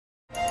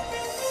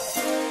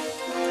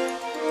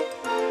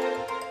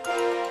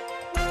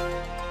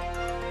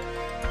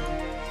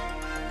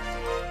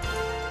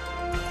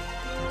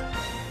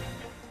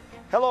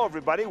Hello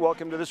everybody,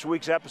 welcome to this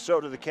week's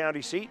episode of The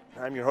County Seat.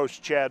 I'm your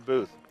host, Chad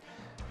Booth.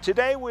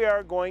 Today we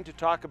are going to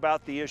talk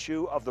about the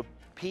issue of the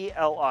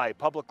PLI,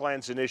 Public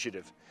Lands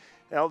Initiative.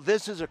 Now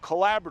this is a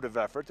collaborative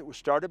effort that was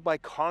started by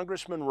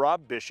Congressman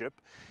Rob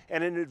Bishop,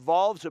 and it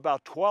involves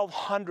about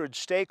 1,200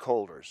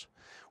 stakeholders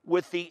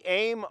with the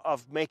aim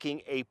of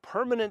making a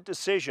permanent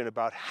decision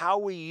about how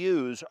we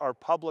use our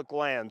public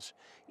lands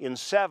in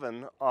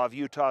 7 of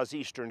Utah's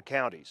eastern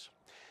counties.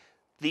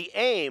 The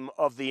aim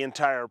of the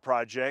entire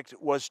project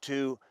was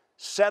to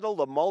settle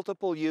the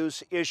multiple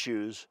use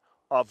issues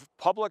of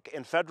public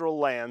and federal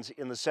lands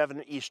in the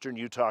 7 eastern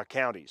Utah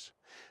counties.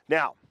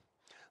 Now,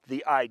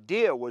 the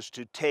idea was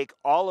to take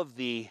all of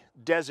the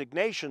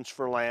designations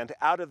for land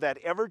out of that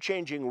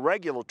ever-changing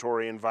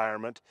regulatory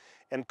environment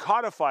and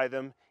codify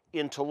them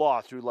into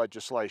law through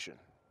legislation.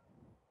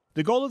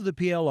 The goal of the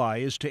PLI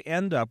is to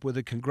end up with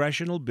a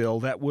congressional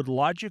bill that would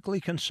logically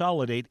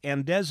consolidate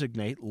and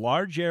designate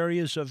large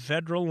areas of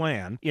federal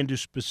land into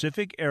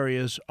specific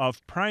areas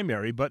of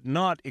primary but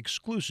not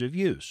exclusive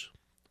use.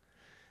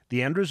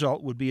 The end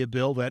result would be a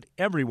bill that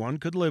everyone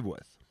could live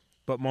with,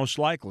 but most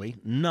likely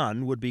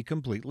none would be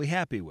completely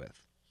happy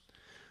with.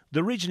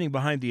 The reasoning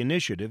behind the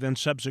initiative and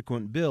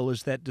subsequent bill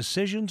is that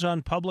decisions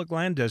on public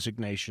land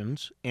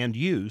designations and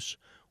use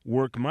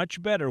work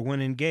much better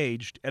when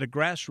engaged at a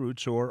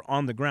grassroots or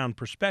on-the-ground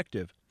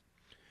perspective,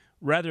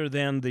 rather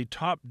than the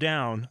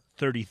top-down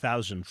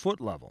 30,000-foot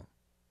level.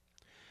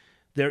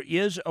 There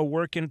is a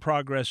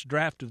work-in-progress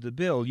draft of the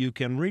bill you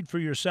can read for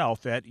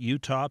yourself at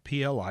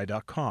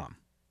utahpli.com.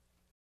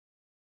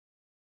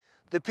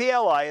 The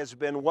PLI has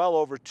been well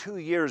over 2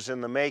 years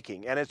in the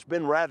making, and it's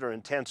been rather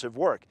intensive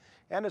work,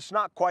 and it's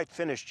not quite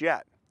finished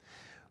yet.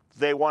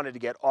 They wanted to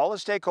get all the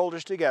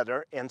stakeholders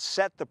together and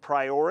set the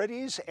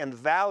priorities and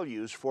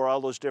values for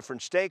all those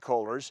different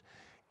stakeholders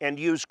and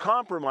use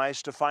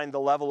compromise to find the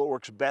level that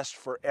works best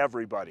for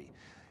everybody.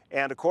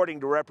 And according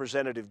to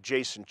Representative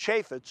Jason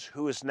Chaffetz,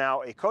 who is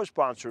now a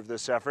co-sponsor of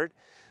this effort,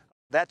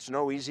 that's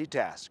no easy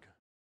task.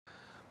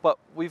 But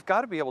we've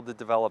got to be able to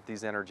develop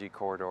these energy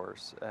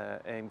corridors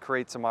and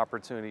create some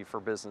opportunity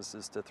for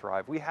businesses to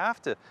thrive. We have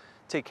to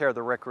take care of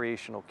the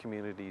recreational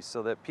communities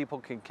so that people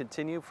can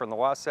continue from the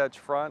Wasatch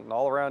Front and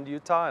all around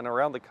Utah and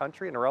around the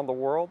country and around the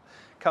world,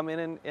 come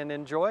in and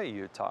enjoy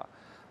Utah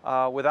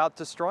without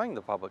destroying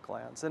the public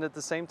lands. And at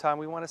the same time,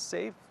 we want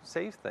to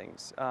save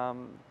things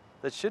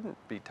that shouldn't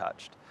be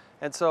touched.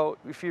 And so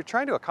if you're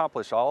trying to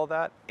accomplish all of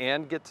that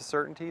and get to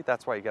certainty,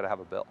 that's why you got to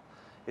have a bill.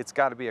 It's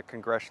got to be a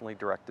congressionally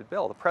directed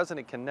bill. The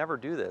president can never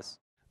do this.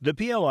 The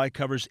PLI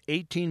covers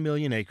 18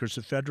 million acres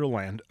of federal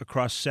land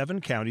across 7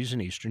 counties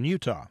in eastern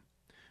Utah.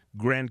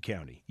 Grand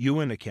County,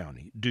 Uintah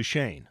County,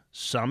 Duchesne,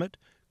 Summit,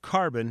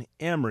 Carbon,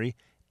 Emery,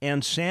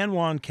 and San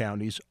Juan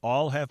counties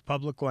all have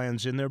public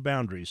lands in their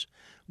boundaries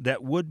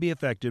that would be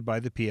affected by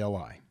the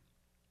PLI.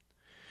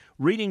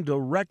 Reading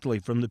directly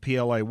from the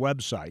PLI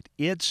website,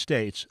 it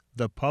states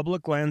the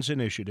Public Lands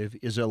Initiative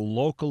is a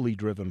locally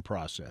driven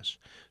process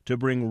to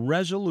bring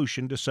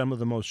resolution to some of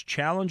the most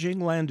challenging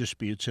land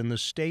disputes in the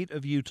state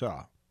of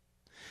Utah.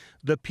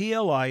 The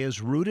PLI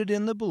is rooted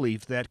in the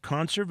belief that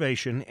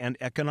conservation and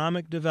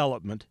economic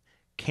development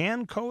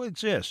can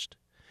coexist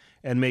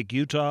and make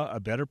Utah a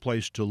better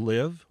place to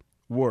live,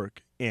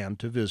 work, and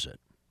to visit.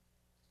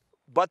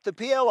 But the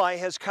PLI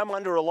has come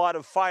under a lot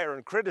of fire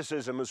and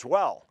criticism as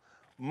well,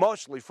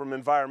 mostly from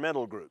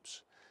environmental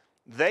groups.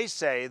 They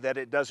say that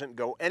it doesn't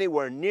go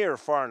anywhere near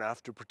far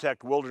enough to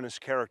protect wilderness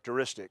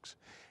characteristics,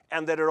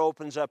 and that it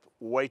opens up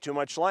way too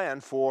much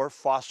land for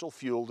fossil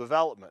fuel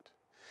development.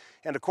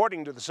 And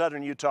according to the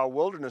Southern Utah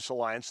Wilderness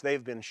Alliance,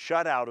 they've been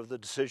shut out of the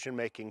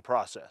decision-making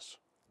process.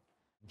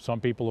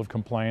 Some people have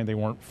complained they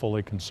weren't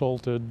fully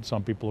consulted.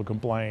 Some people have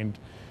complained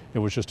it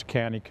was just a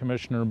county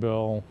commissioner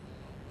bill.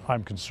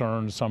 I'm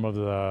concerned some of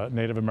the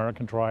Native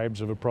American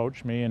tribes have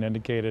approached me and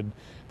indicated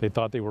they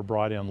thought they were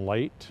brought in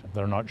late.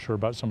 They're not sure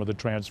about some of the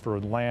transfer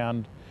of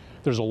land.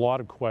 There's a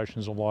lot of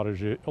questions, a lot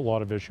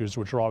of issues,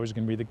 which are always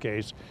going to be the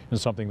case in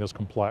something this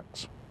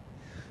complex.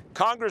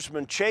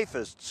 Congressman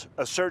Chaffetz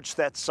asserts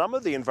that some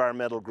of the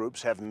environmental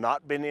groups have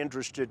not been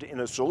interested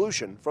in a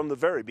solution from the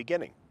very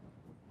beginning.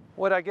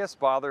 What I guess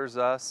bothers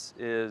us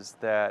is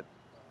that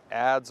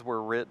ads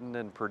were written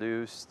and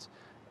produced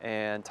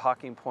and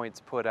talking points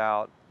put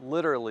out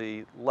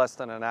literally less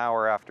than an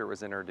hour after it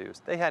was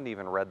introduced. They hadn't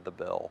even read the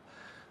bill.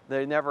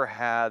 They never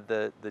had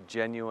the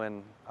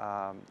genuine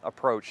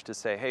approach to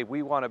say, hey,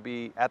 we want to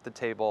be at the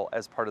table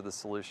as part of the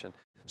solution.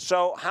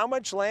 So how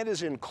much land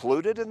is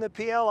included in the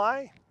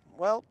PLI?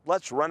 Well,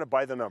 let's run it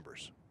by the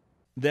numbers.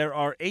 There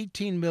are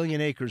 18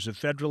 million acres of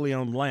federally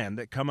owned land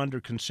that come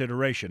under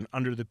consideration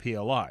under the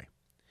PLI.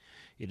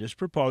 It is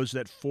proposed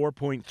that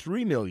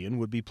 4.3 million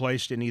would be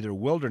placed in either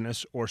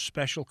wilderness or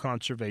special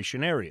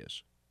conservation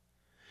areas.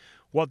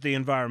 What the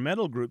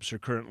environmental groups are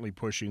currently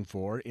pushing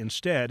for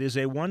instead is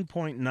a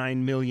 1.9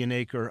 million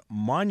acre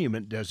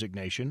monument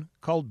designation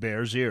called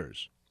Bears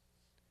Ears.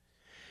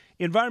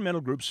 Environmental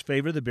groups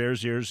favor the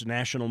Bears Ears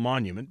National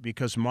Monument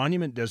because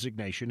monument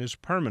designation is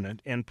permanent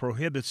and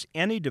prohibits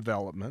any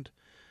development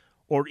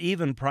or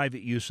even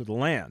private use of the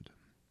land.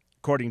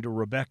 According to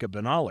Rebecca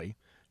Benally,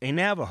 a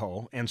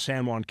Navajo and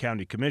San Juan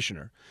County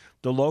Commissioner,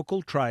 the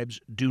local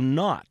tribes do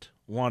not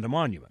want a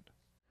monument.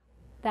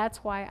 That's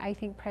why I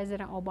think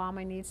President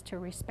Obama needs to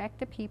respect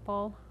the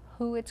people,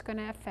 who it's going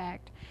to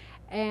affect,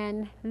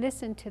 and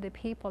listen to the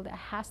people that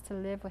has to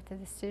live with the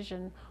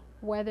decision,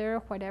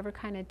 whatever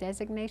kind of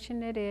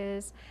designation it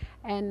is.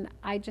 And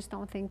I just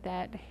don't think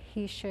that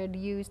he should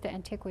use the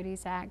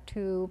Antiquities Act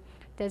to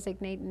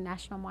designate a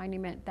national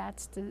monument.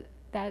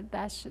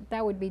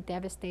 That would be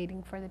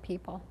devastating for the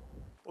people.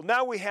 Well,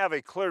 now we have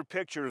a clear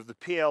picture of the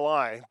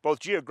PLI, both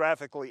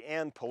geographically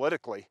and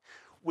politically.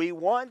 We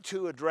want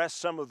to address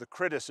some of the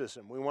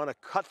criticism. We want to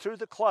cut through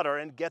the clutter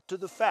and get to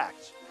the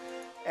facts,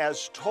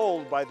 as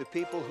told by the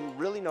people who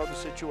really know the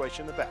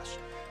situation the best.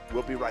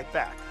 We'll be right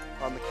back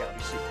on the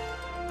County Seat.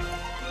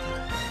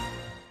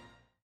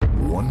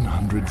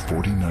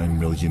 149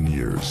 million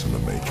years in the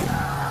making,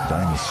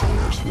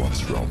 dinosaurs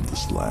once roamed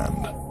this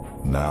land.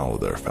 Now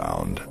they're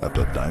found at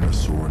the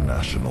Dinosaur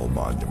National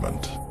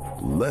Monument.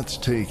 Let's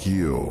take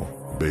you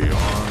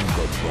beyond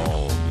the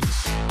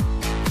bones.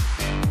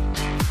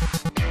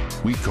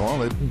 We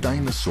call it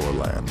Dinosaur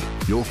Land.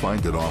 You'll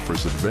find it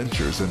offers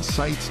adventures and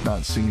sights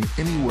not seen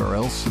anywhere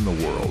else in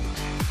the world.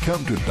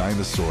 Come to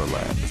Dinosaur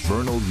Land,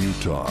 Vernal,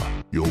 Utah.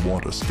 You'll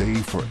want to stay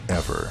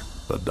forever.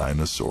 The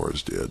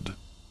dinosaurs did.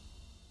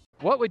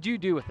 What would you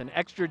do with an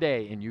extra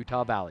day in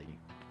Utah Valley?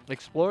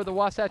 Explore the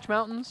Wasatch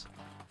Mountains?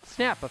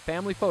 Snap a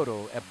family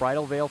photo at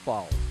Bridal Veil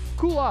Falls.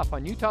 Cool off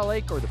on Utah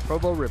Lake or the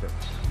Provo River.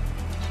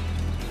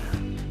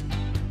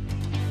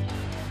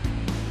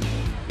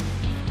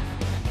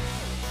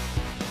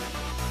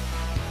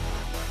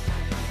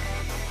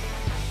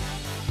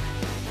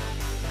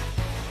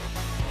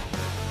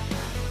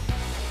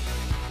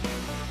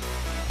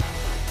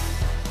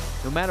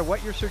 No matter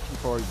what you're searching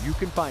for, you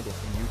can find it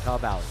in Utah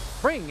Valley.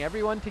 Bring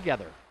everyone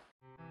together.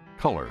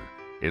 Color.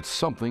 It's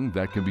something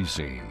that can be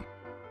seen.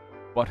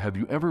 But have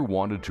you ever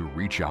wanted to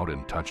reach out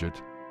and touch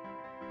it?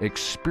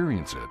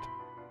 Experience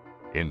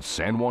it. In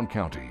San Juan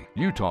County,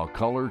 Utah,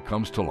 color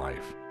comes to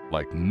life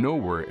like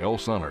nowhere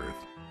else on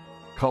earth.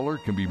 Color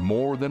can be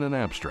more than an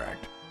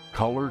abstract.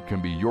 Color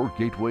can be your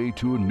gateway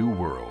to a new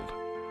world.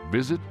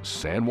 Visit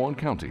San Juan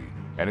County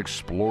and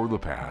explore the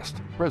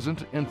past,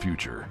 present, and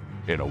future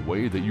in a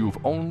way that you've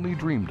only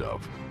dreamed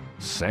of.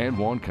 San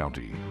Juan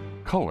County.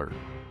 Color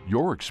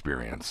your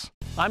experience.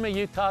 I'm a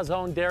Utah's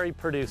own dairy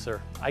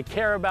producer. I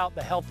care about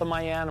the health of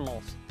my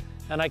animals,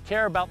 and I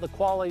care about the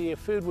quality of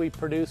food we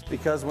produce.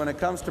 Because when it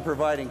comes to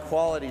providing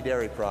quality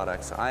dairy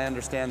products, I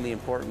understand the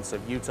importance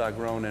of Utah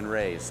grown and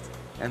raised.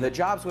 And the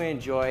jobs we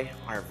enjoy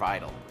are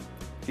vital,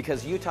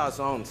 because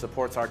Utah's Own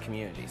supports our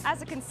communities.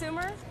 As a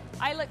consumer,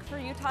 I look for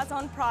Utah's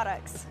Own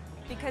products,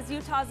 because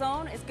Utah's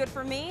Own is good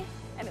for me,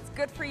 and it's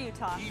good for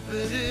Utah. Keeping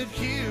it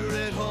here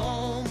at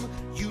home,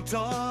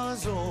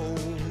 Utah's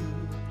Own.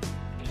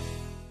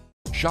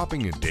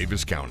 Shopping in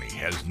Davis County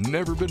has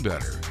never been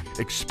better.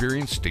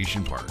 Experience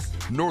Station Park,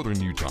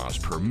 Northern Utah's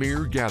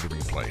premier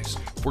gathering place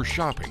for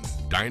shopping,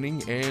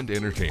 dining, and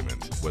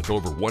entertainment. With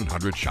over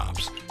 100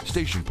 shops,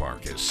 Station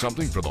Park is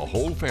something for the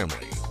whole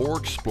family. Or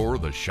explore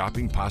the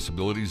shopping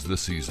possibilities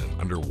this season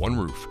under one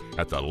roof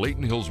at the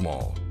Layton Hills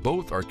Mall.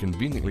 Both are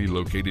conveniently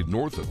located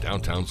north of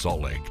downtown Salt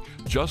Lake,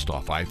 just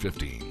off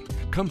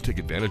I-15. Come take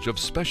advantage of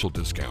special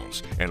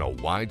discounts and a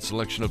wide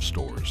selection of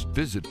stores.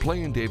 Visit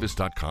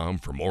playindavis.com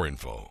for more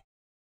info.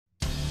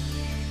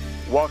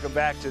 Welcome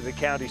back to the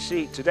County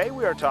Seat. Today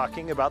we are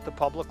talking about the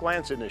Public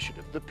Lands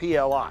Initiative, the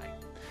PLI.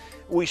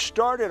 We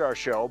started our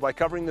show by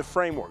covering the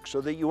framework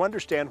so that you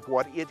understand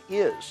what it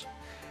is.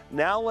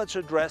 Now let's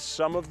address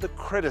some of the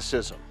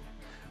criticism.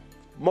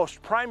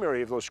 Most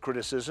primary of those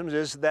criticisms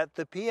is that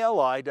the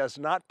PLI does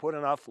not put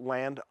enough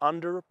land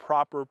under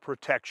proper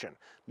protection,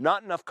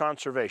 not enough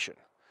conservation.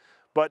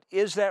 But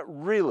is that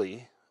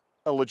really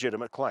a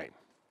legitimate claim?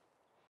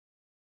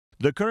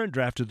 The current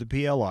draft of the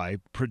PLI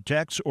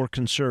protects or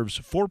conserves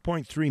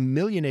 4.3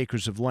 million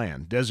acres of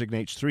land,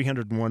 designates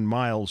 301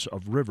 miles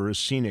of river as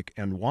scenic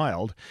and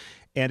wild,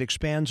 and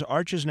expands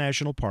Arches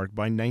National Park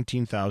by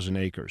 19,000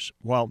 acres.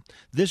 While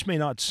this may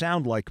not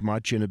sound like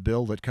much in a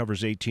bill that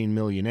covers 18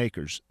 million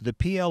acres, the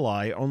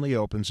PLI only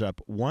opens up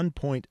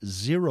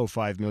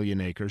 1.05 million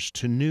acres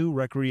to new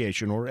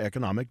recreation or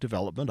economic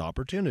development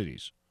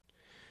opportunities.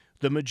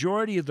 The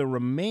majority of the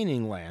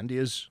remaining land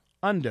is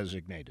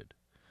undesignated,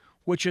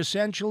 which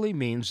essentially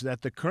means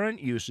that the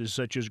current uses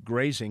such as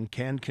grazing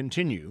can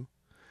continue,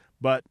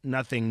 but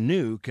nothing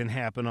new can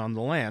happen on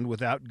the land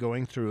without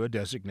going through a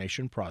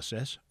designation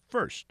process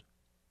first.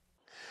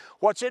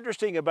 What's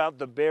interesting about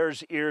the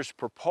Bears Ears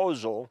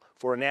proposal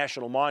for a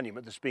national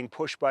monument that's being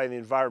pushed by the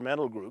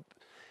environmental group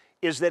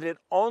is that it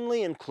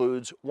only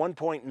includes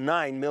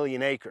 1.9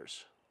 million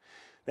acres.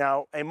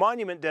 Now, a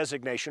monument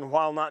designation,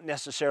 while not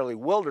necessarily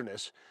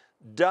wilderness,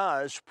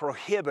 does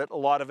prohibit a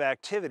lot of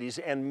activities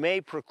and may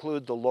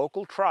preclude the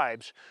local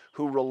tribes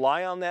who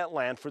rely on that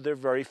land for their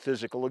very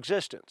physical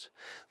existence.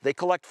 They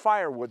collect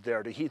firewood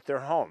there to heat their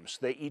homes.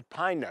 They eat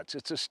pine nuts.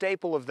 It's a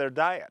staple of their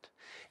diet.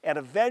 And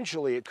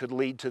eventually it could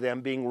lead to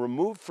them being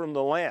removed from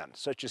the land,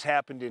 such as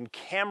happened in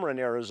Cameron,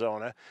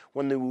 Arizona,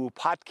 when the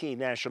Wupatki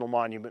National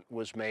Monument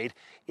was made.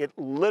 It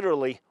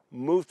literally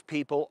moved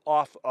people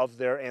off of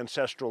their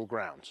ancestral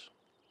grounds.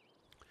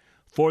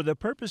 For the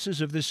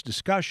purposes of this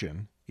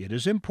discussion, it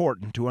is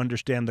important to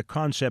understand the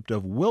concept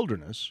of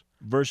wilderness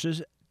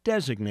versus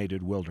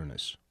designated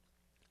wilderness.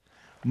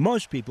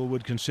 Most people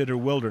would consider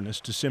wilderness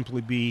to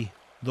simply be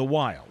the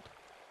wild,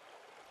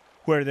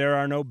 where there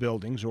are no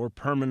buildings or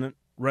permanent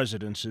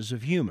residences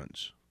of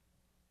humans.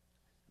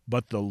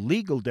 But the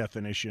legal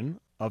definition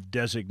of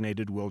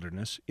designated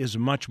wilderness is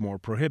much more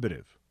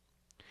prohibitive.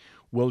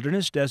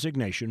 Wilderness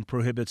designation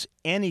prohibits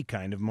any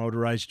kind of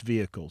motorized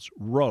vehicles,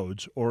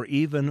 roads, or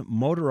even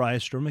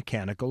motorized or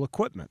mechanical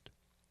equipment.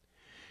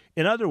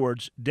 In other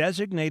words,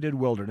 designated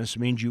wilderness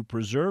means you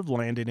preserve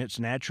land in its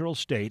natural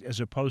state as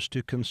opposed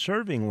to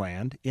conserving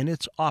land in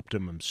its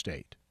optimum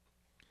state.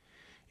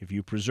 If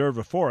you preserve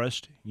a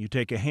forest, you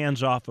take a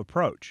hands-off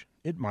approach.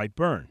 It might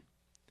burn.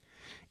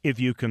 If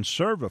you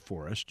conserve a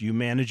forest, you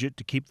manage it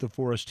to keep the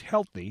forest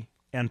healthy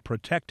and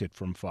protect it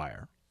from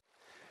fire.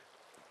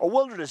 A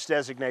wilderness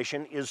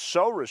designation is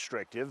so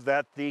restrictive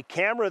that the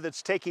camera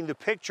that's taking the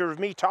picture of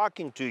me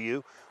talking to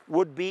you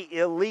would be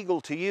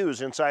illegal to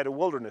use inside a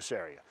wilderness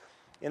area.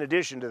 In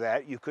addition to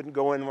that, you couldn't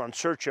go in on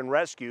search and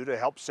rescue to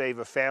help save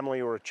a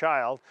family or a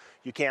child.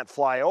 You can't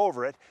fly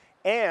over it,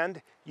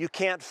 and you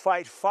can't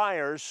fight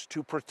fires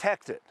to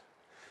protect it.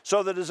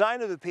 So the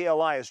design of the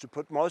PLI is to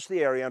put most of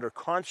the area under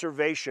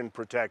conservation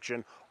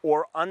protection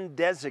or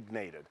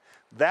undesignated.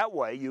 That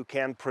way you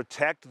can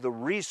protect the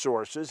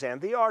resources and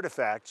the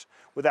artifacts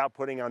without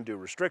putting undue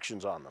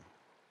restrictions on them.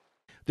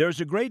 There's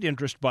a great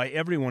interest by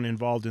everyone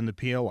involved in the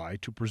PLI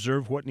to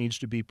preserve what needs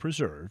to be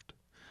preserved,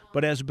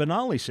 but as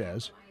Benally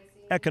says,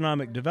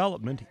 economic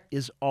development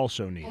is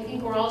also needed. I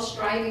think we're all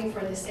striving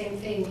for the same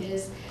thing,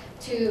 is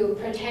to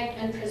protect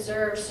and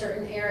preserve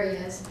certain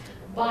areas,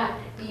 but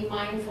be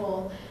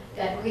mindful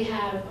that we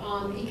have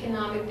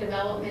economic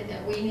development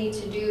that we need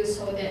to do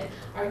so that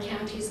our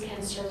counties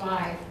can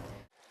survive.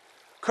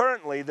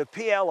 Currently, the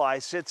PLI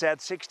sits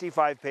at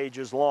 65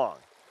 pages long.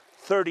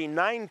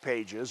 39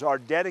 pages are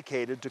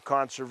dedicated to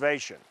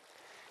conservation.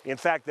 In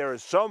fact, there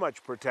is so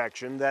much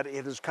protection that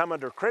it has come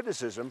under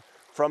criticism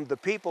from the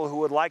people who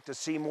would like to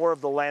see more of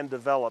the land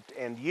developed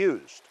and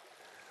used.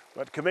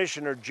 But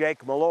Commissioner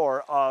Jake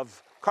Malore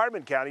of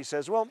Carbon County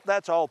says, well,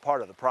 that's all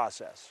part of the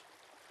process.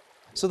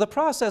 So the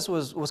process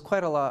was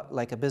quite a lot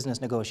like a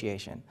business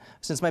negotiation.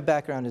 Since my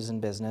background is in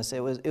business, it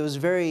was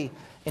very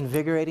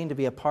invigorating to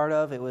be a part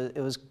of. It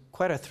was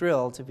quite a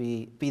thrill to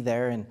be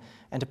there and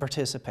to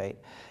participate.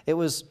 It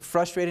was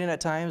frustrating at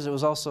times. It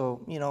was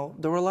also,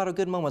 there were a lot of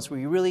good moments where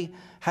you really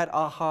had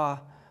aha,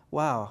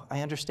 wow,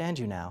 I understand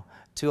you now,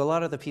 to a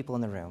lot of the people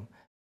in the room.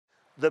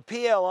 The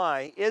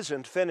PLI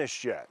isn't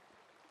finished yet.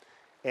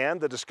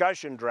 And the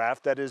discussion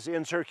draft that is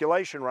in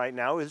circulation right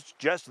now is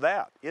just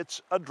that.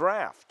 It's a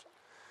draft.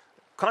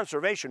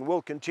 Conservation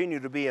will continue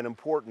to be an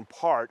important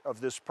part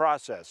of this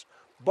process,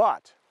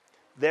 but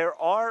there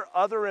are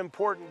other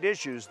important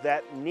issues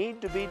that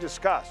need to be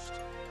discussed,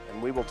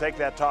 and we will take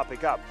that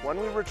topic up when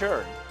we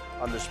return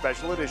on this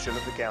special edition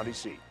of the County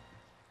Seat.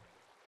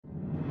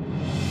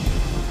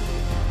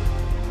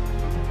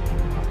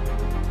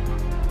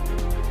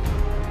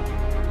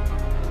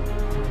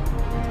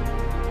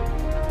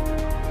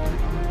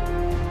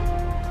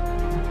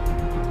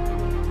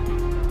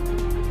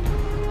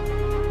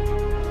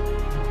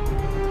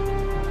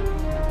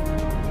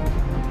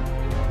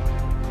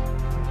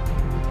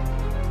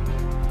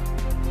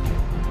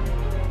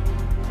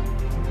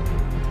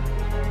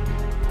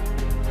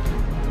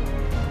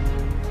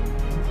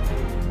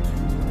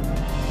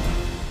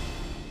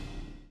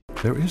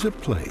 There is a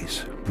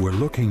place where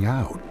looking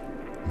out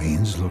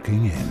means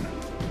looking in,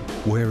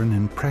 where an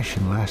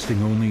impression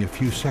lasting only a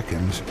few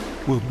seconds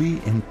will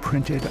be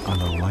imprinted on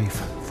a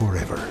life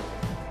forever,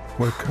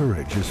 where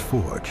courage is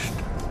forged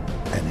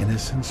and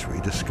innocence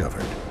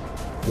rediscovered,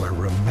 where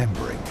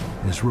remembering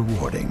is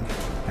rewarding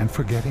and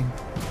forgetting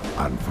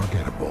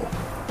unforgettable.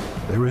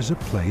 There is a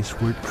place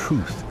where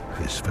truth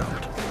is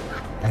felt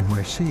and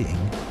where seeing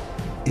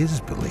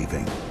is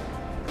believing.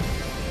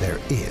 There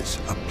is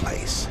a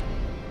place.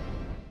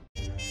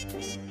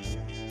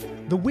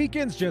 The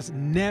weekends just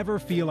never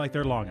feel like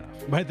they're long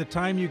enough. By the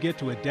time you get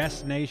to a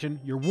destination,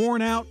 you're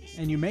worn out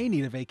and you may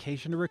need a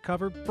vacation to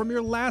recover from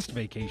your last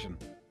vacation.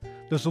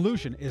 The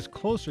solution is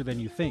closer than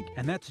you think,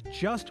 and that's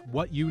just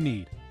what you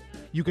need.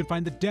 You can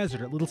find the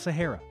desert at Little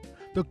Sahara,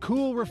 the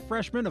cool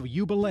refreshment of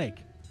Yuba Lake,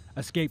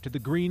 escape to the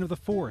green of the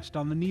forest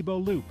on the Nebo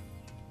Loop.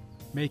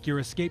 Make your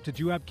escape to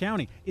Juab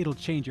County. It'll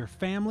change your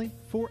family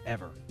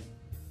forever.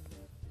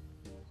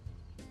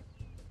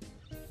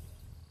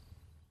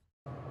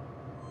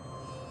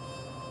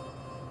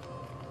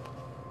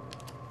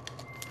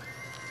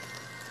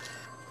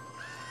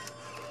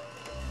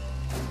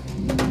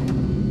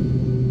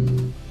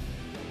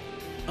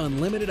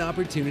 unlimited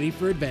opportunity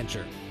for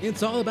adventure.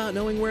 It's all about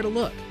knowing where to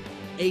look.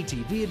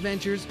 ATV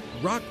adventures,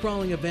 rock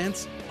crawling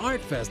events,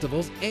 art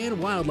festivals,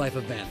 and wildlife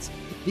events.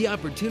 The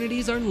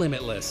opportunities are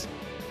limitless.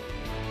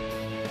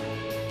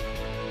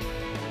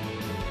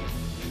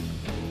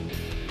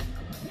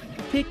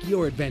 Pick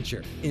your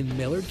adventure in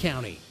Millard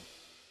County.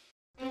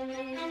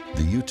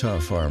 The Utah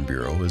Farm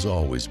Bureau has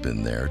always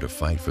been there to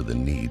fight for the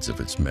needs of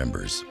its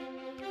members.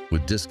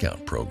 With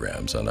discount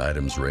programs on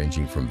items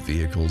ranging from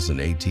vehicles and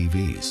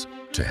ATVs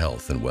to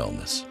health and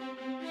wellness.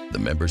 The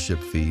membership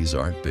fees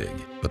aren't big,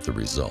 but the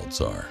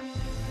results are.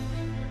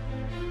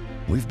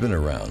 We've been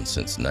around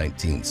since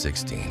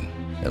 1916,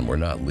 and we're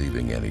not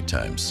leaving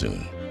anytime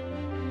soon.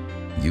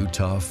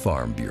 Utah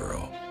Farm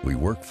Bureau. We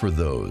work for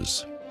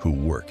those who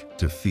work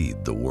to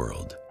feed the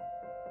world.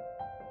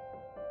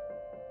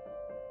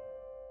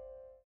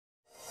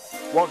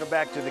 Welcome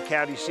back to the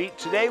county seat.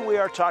 Today we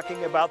are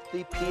talking about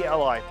the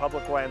PLI,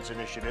 Public Lands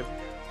Initiative,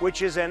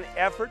 which is an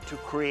effort to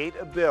create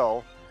a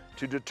bill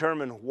to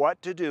determine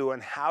what to do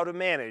and how to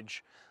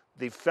manage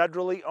the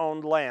federally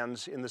owned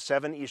lands in the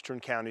 7 eastern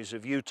counties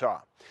of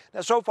Utah.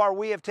 Now, so far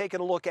we have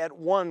taken a look at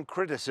one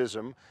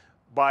criticism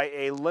by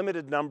a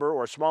limited number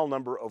or small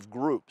number of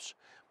groups,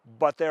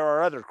 but there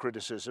are other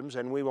criticisms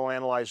and we will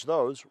analyze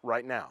those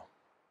right now.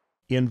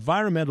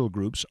 Environmental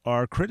groups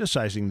are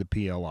criticizing the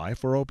PLI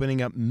for opening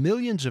up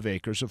millions of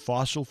acres of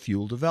fossil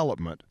fuel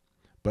development.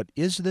 But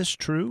is this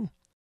true?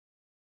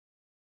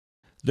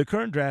 The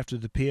current draft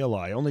of the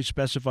PLI only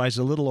specifies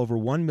a little over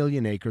 1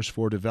 million acres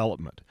for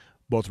development,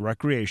 both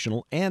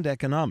recreational and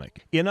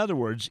economic. In other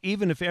words,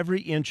 even if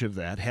every inch of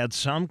that had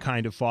some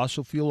kind of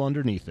fossil fuel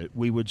underneath it,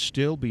 we would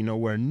still be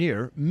nowhere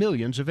near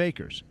millions of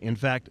acres. In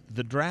fact,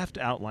 the draft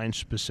outline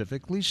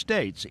specifically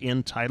states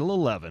in Title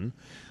 11,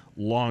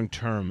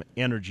 Long-Term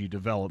Energy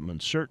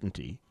Development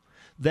Certainty,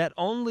 that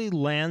only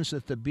lands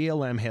that the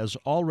BLM has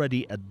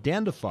already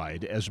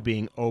identified as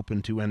being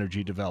open to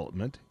energy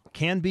development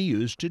can be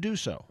used to do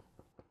so.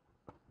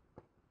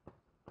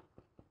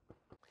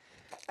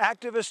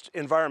 Activist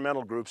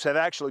environmental groups have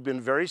actually been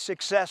very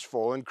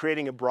successful in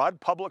creating a broad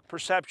public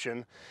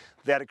perception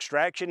that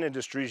extraction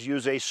industries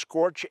use a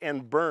scorch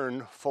and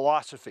burn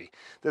philosophy,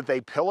 that they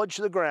pillage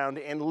the ground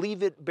and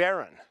leave it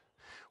barren,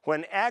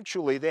 when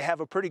actually they have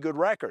a pretty good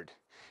record.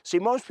 See,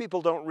 most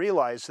people don't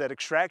realize that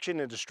extraction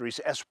industries,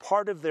 as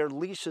part of their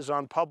leases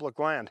on public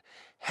land,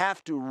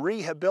 have to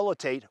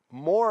rehabilitate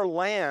more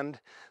land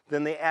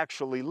than they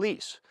actually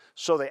lease.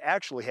 So they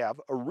actually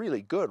have a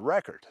really good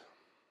record.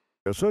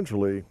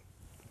 Essentially,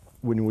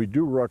 when we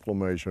do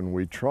reclamation,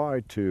 we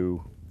try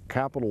to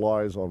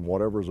capitalize on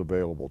whatever's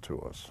available to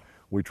us.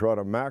 We try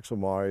to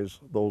maximize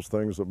those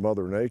things that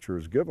Mother Nature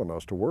has given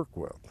us to work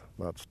with.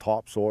 That's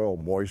topsoil,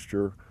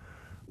 moisture.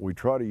 We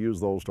try to use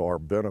those to our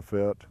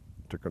benefit,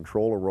 to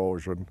control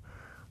erosion,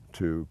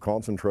 to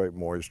concentrate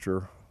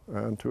moisture,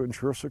 and to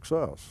ensure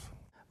success.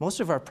 Most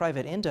of our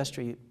private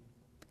industry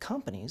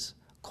companies,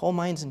 coal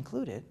mines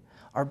included,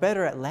 are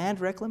better at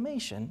land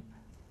reclamation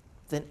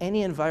than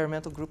any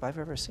environmental group I've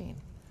ever seen.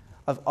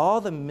 Of all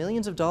the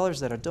millions of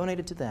dollars that are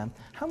donated to them,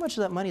 how much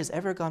of that money has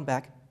ever gone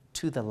back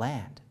to the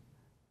land?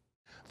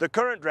 The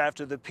current draft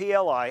of the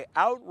PLI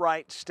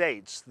outright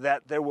states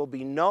that there will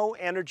be no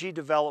energy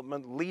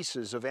development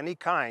leases of any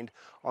kind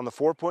on the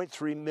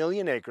 4.3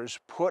 million acres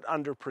put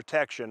under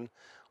protection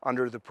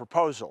under the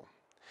proposal.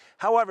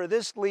 However,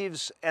 this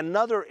leaves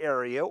another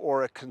area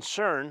or a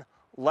concern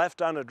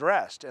left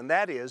unaddressed, and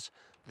that is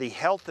the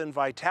health and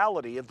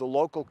vitality of the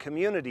local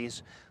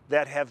communities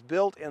that have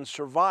built and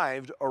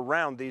survived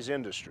around these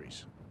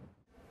industries.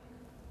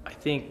 I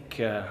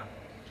think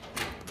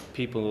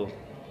people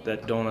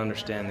that don't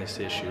understand this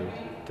issue,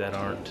 that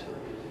aren't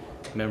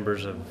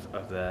members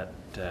of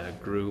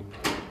that group,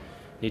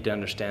 need to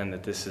understand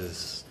that this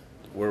is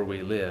where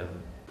we live.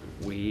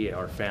 We,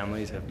 our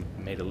families, have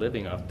made a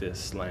living off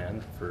this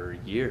land for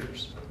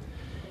years.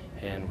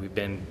 And we've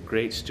been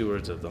great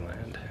stewards of the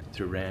land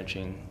through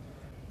ranching,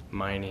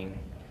 mining,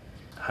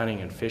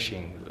 hunting and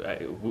fishing.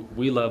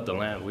 We love the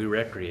land, we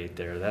recreate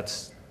there.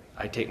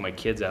 I take my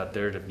kids out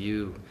there to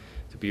view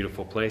the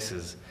beautiful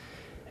places.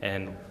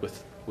 And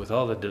with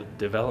all the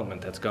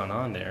development that's gone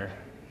on there,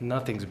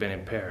 nothing's been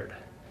impaired.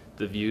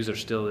 The views are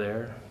still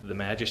there, the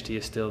majesty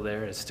is still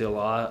there, it's still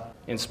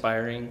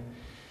awe-inspiring.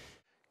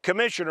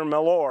 Commissioner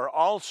Mellor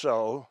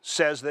also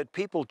says that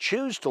people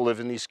choose to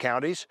live in these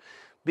counties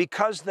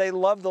because they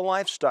love the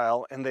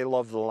lifestyle and they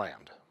love the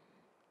land.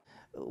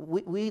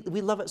 We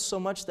love it so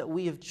much that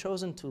we have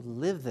chosen to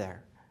live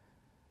there,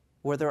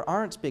 where there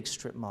aren't big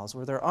strip malls,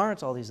 where there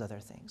aren't all these other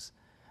things.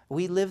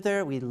 We live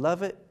there, we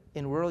love it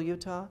in rural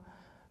Utah,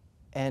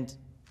 and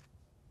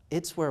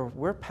it's where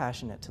we're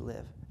passionate to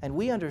live. And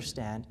we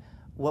understand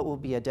what will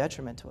be a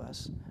detriment to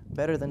us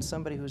better than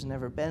somebody who's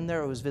never been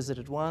there or who's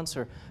visited once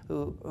or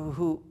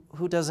who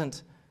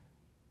doesn't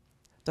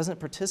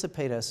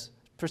participate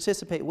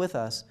with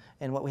us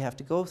in what we have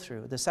to go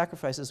through, the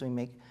sacrifices we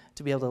make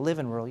to be able to live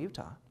in rural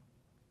Utah.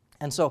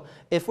 And so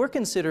if we're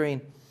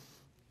considering,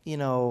 you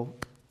know,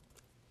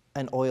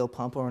 an oil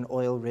pump or an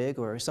oil rig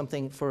or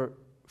something for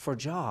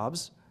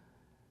jobs,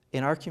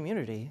 in our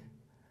community,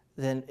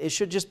 then it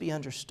should just be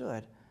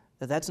understood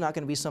that that's not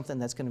going to be something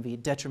that's going to be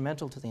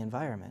detrimental to the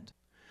environment.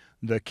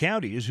 The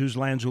counties whose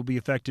lands will be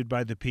affected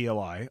by the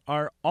PLI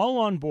are all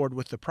on board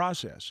with the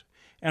process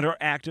and are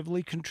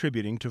actively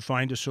contributing to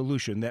find a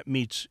solution that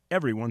meets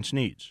everyone's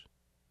needs.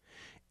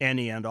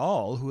 Any and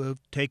all who have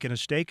taken a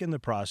stake in the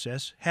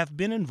process have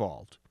been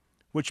involved,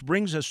 which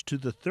brings us to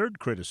the third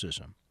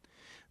criticism,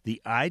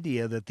 the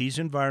idea that these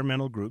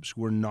environmental groups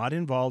were not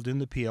involved in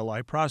the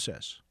PLI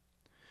process.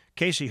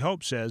 Casey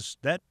Hope says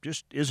that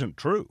just isn't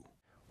true.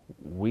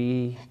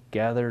 We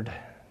gathered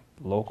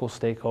local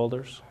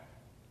stakeholders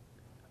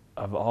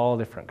of all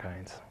different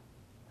kinds,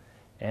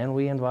 and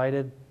we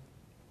invited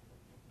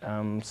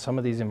some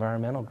of these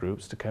environmental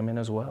groups to come in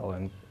as well,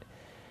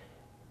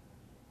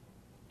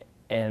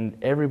 and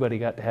everybody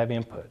got to have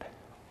input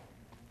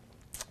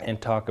and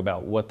talk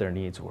about what their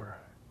needs were.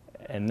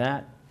 And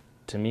that,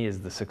 to me, is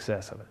the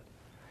success of it,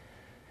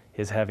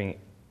 is having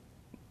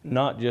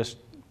not just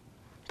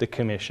the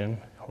commission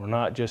or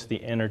not just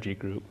the energy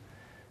group,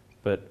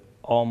 but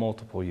all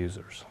multiple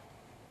users,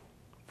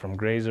 from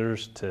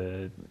grazers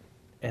to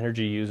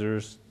energy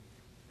users,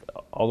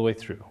 all the way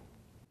through.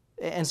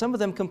 And some of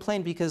them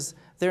complain because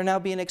they're now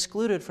being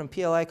excluded from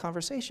PLI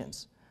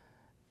conversations.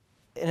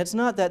 And it's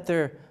not that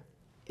they're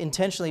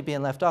intentionally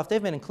being left off.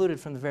 They've been included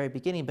from the very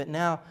beginning, but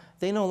now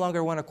they no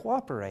longer want to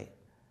cooperate.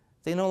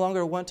 They no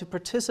longer want to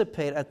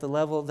participate at the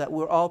level that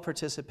we're all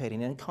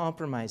participating and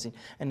compromising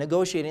and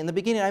negotiating. In the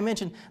beginning, I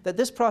mentioned that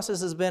this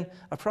process has been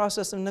a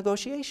process of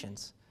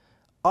negotiations.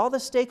 All the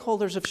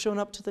stakeholders have shown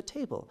up to the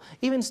table,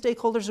 even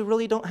stakeholders who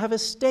really don't have a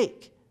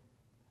stake.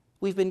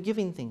 We've been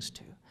giving things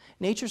to.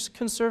 Nature's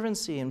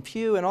Conservancy and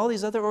Pew and all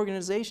these other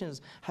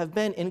organizations have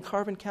been in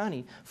Carbon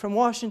County from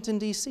Washington,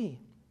 D.C.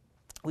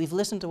 We've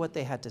listened to what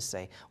they had to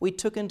say. We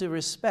took into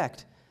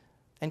respect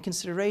and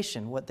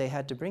consideration what they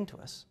had to bring to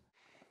us.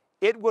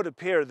 It would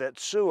appear that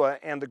SUA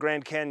and the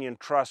Grand Canyon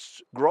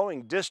Trust's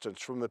growing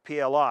distance from the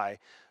PLI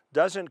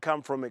doesn't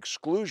come from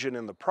exclusion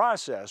in the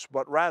process,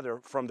 but rather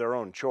from their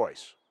own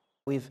choice.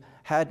 We've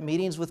had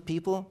meetings with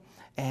people,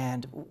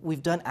 and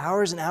we've done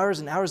hours and hours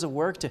and hours of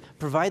work to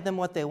provide them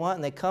what they want,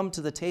 and they come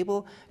to the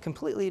table,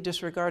 completely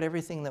disregard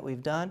everything that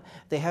we've done.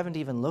 They haven't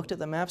even looked at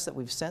the maps that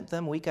we've sent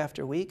them week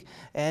after week,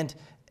 and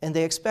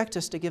they expect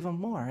us to give them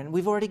more. And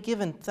we've already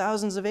given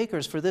thousands of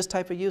acres for this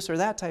type of use or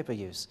that type of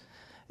use.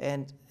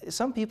 And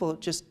some people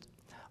just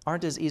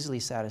aren't as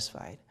easily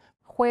satisfied.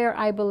 Where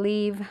I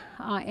believe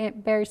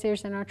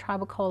barriers in our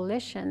tribal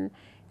coalition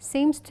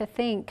seems to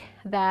think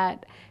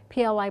that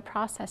PLI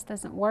process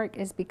doesn't work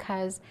is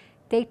because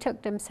they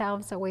took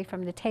themselves away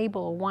from the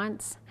table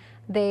once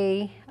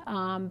they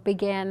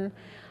began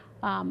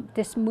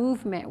this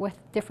movement with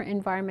different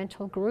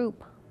environmental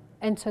group.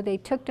 And so they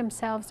took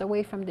themselves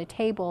away from the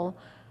table.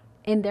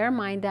 In their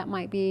mind, that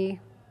might be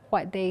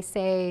what they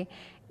say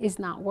is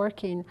not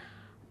working.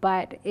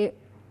 But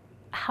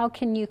how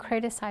can you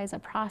criticize a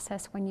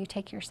process when you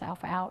take yourself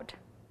out?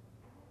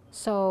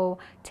 So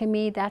to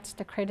me, that's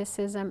the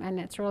criticism, and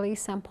it's really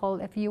simple.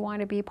 If you want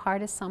to be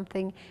part of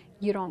something,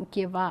 you don't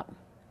give up.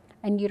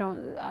 And you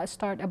don't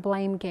start a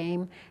blame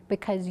game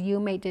because you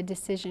made the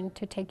decision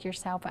to take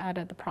yourself out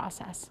of the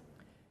process.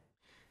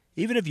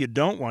 Even if you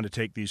don't want to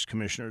take these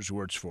commissioners'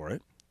 words for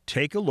it,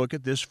 take a look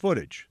at this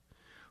footage.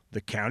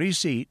 The county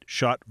seat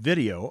shot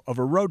video of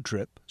a road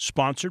trip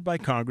sponsored by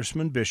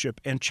Congressman Bishop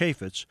and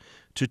Chaffetz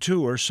to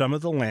tour some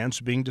of the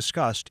lands being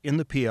discussed in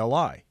the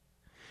PLI.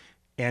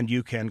 And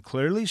you can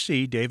clearly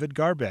see David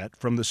Garbett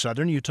from the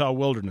Southern Utah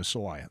Wilderness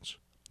Alliance,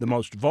 the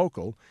most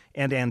vocal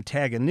and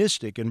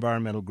antagonistic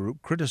environmental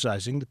group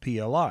criticizing the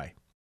PLI.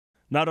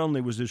 Not only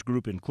was this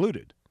group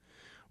included,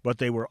 but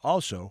they were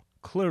also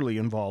clearly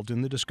involved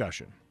in the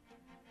discussion.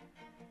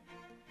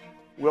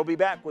 We'll be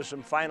back with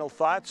some final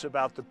thoughts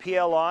about the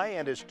PLI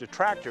and its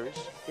detractors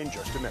in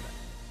just a minute.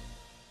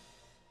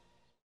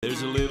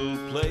 There's a little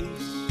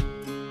place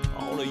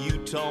on a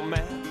Utah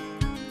map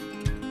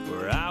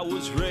where I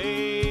was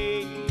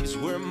raised,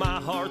 where my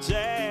heart's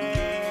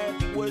at,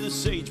 where the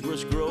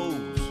sagebrush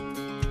grows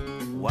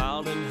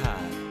wild and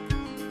high,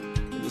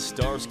 and the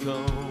stars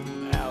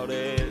come out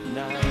at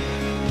night.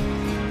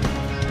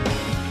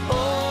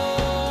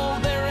 Oh,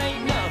 there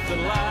ain't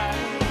nothing like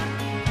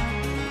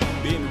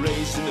being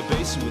raised in the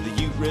basin with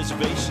a Ute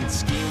reservation,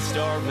 skiing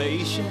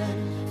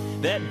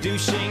starvation, that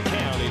Duchesne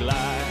County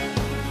life.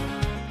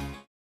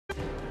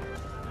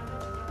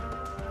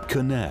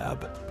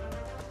 Kanab,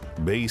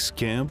 base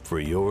camp for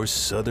your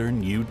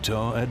southern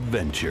Utah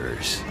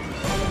adventures.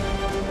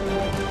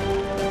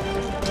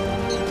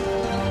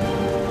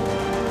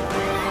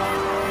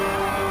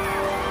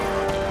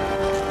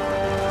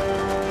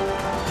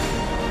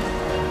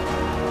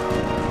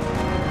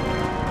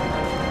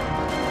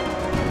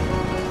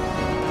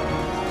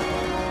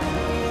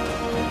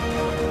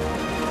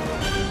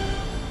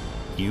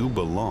 You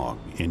belong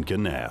in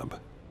Kanab.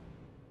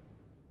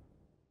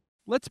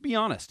 Let's be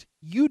honest,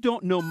 you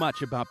don't know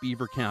much about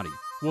Beaver County.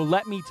 Well,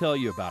 let me tell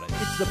you about it.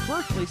 It's the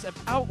birthplace of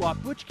outlaw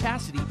Butch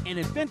Cassidy and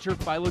adventurer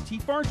Philo T.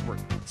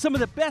 Farnsworth. Some of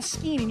the best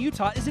skiing in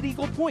Utah is at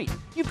Eagle Point.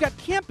 You've got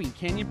camping,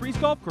 Canyon Breeze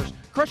Golf Course,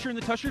 Crusher in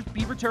the Tushers,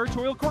 Beaver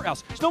Territorial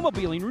Courthouse,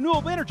 snowmobiling,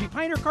 renewable energy,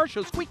 Pioneer Car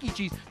Show, Squeaky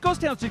Cheese,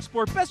 Ghost Towns to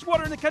explore, best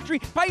water in the country,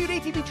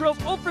 Paiute ATV trails,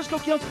 Old Frisco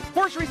Kilns,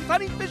 horse racing,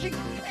 hunting, fishing,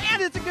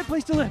 and it's a good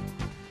place to live.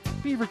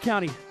 Beaver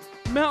County,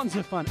 mountains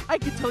of fun. I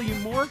could tell you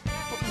more,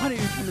 but why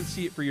don't you come and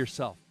see it for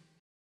yourself?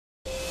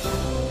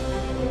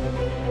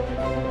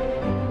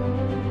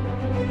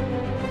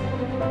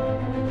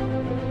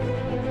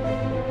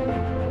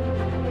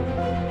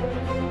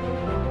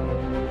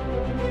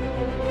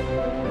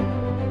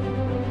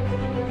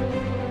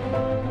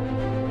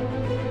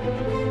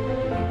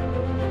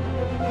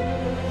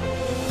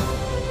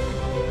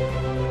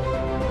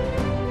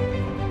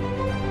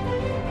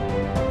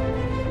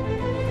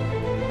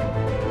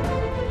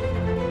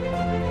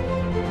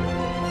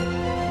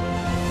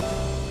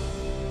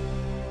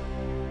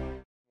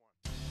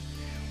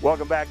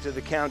 Welcome back to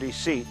the county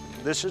seat.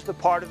 This is the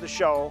part of the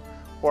show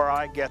where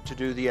I get to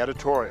do the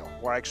editorial,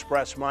 where I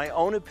express my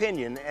own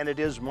opinion, and it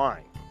is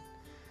mine.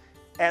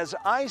 As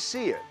I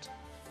see it,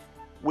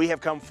 we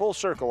have come full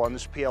circle on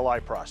this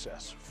PLI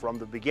process, from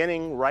the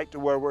beginning right to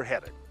where we're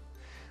headed.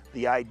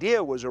 The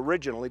idea was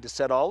originally to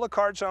set all the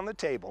cards on the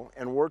table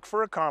and work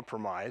for a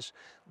compromise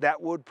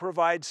that would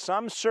provide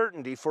some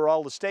certainty for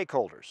all the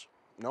stakeholders.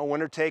 No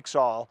winner takes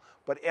all,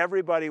 but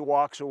everybody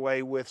walks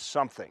away with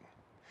something.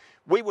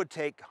 We would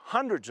take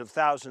hundreds of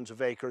thousands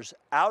of acres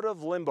out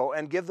of limbo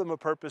and give them a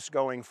purpose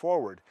going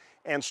forward,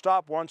 and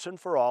stop once and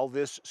for all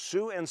this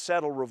sue and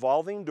settle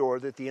revolving door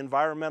that the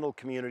environmental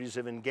communities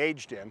have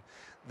engaged in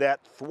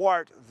that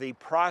thwart the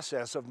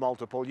process of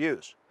multiple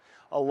use,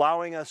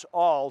 allowing us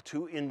all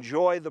to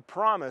enjoy the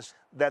promise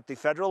that the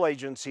federal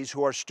agencies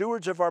who are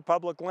stewards of our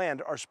public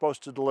land are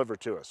supposed to deliver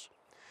to us.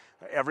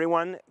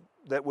 Everyone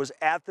that was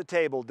at the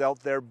table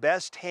dealt their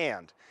best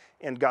hand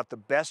and got the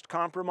best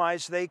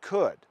compromise they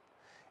could.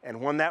 And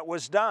when that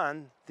was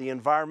done, the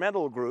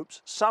environmental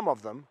groups, some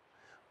of them,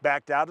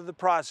 backed out of the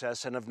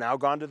process and have now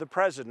gone to the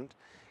president,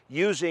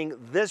 using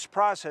this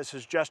process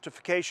as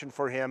justification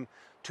for him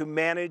to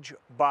manage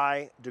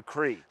by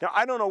decree. Now,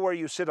 I don't know where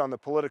you sit on the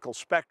political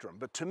spectrum,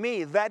 but to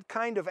me, that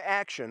kind of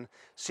action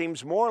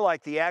seems more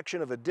like the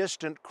action of a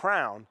distant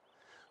crown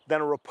than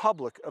a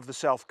republic of the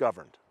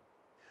self-governed.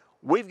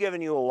 We've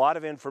given you a lot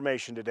of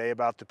information today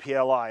about the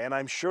PLI, and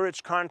I'm sure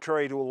it's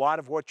contrary to a lot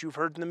of what you've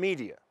heard in the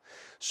media.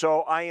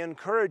 So I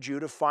encourage you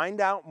to find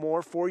out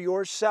more for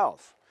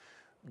yourself.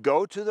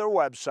 Go to their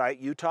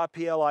website,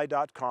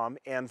 utahpli.com,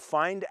 and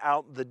find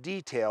out the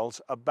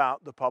details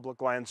about the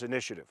Public Lands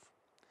Initiative.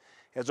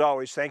 As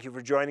always, thank you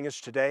for joining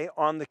us today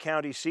on the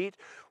county seat.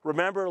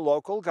 Remember,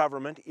 local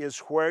government is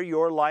where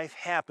your life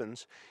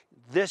happens.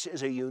 This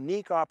is a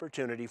unique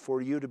opportunity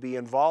for you to be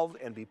involved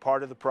and be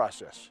part of the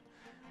process.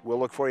 We'll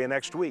look for you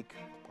next week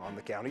on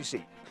the county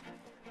seat.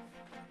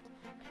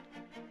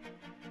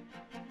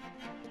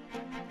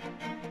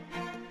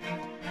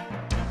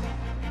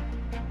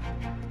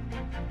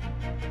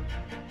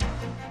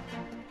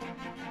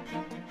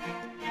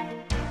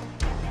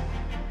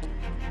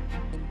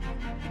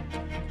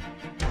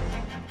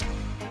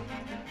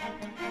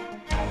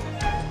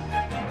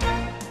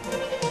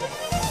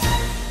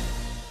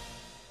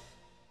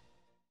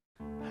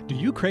 Do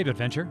you crave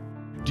adventure?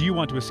 Do you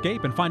want to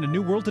escape and find a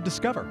new world to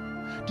discover?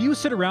 Do you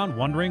sit around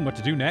wondering what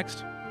to do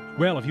next?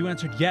 Well, if you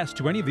answered yes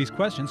to any of these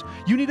questions,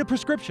 you need a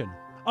prescription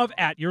of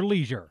At Your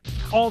Leisure.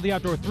 All the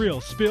outdoor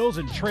thrills, spills,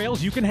 and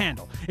trails you can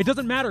handle. It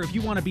doesn't matter if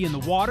you want to be in the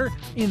water,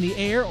 in the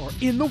air, or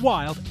in the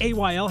wild,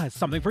 AYL has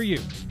something for you.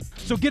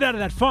 So get out of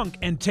that funk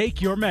and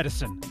take your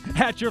medicine.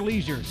 At Your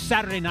Leisure,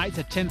 Saturday nights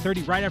at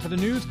 10:30 right after the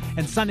news,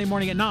 and Sunday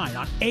morning at 9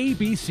 on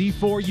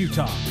ABC4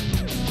 Utah.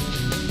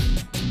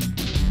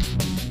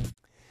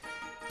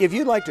 If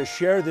you'd like to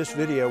share this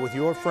video with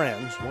your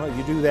friends, well,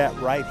 you do that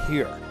right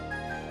here.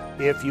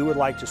 If you would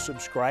like to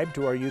subscribe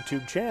to our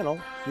YouTube channel,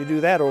 you do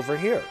that over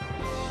here.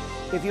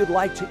 If you'd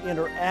like to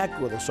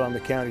interact with us on the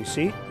county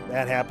seat,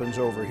 that happens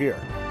over here.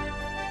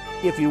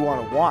 If you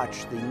want to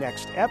watch the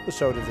next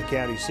episode of the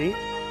county seat,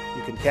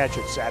 you can catch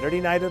it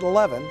Saturday night at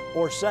 11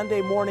 or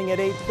Sunday morning at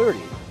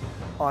 8:30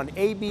 on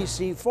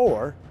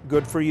ABC4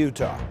 Good for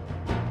Utah.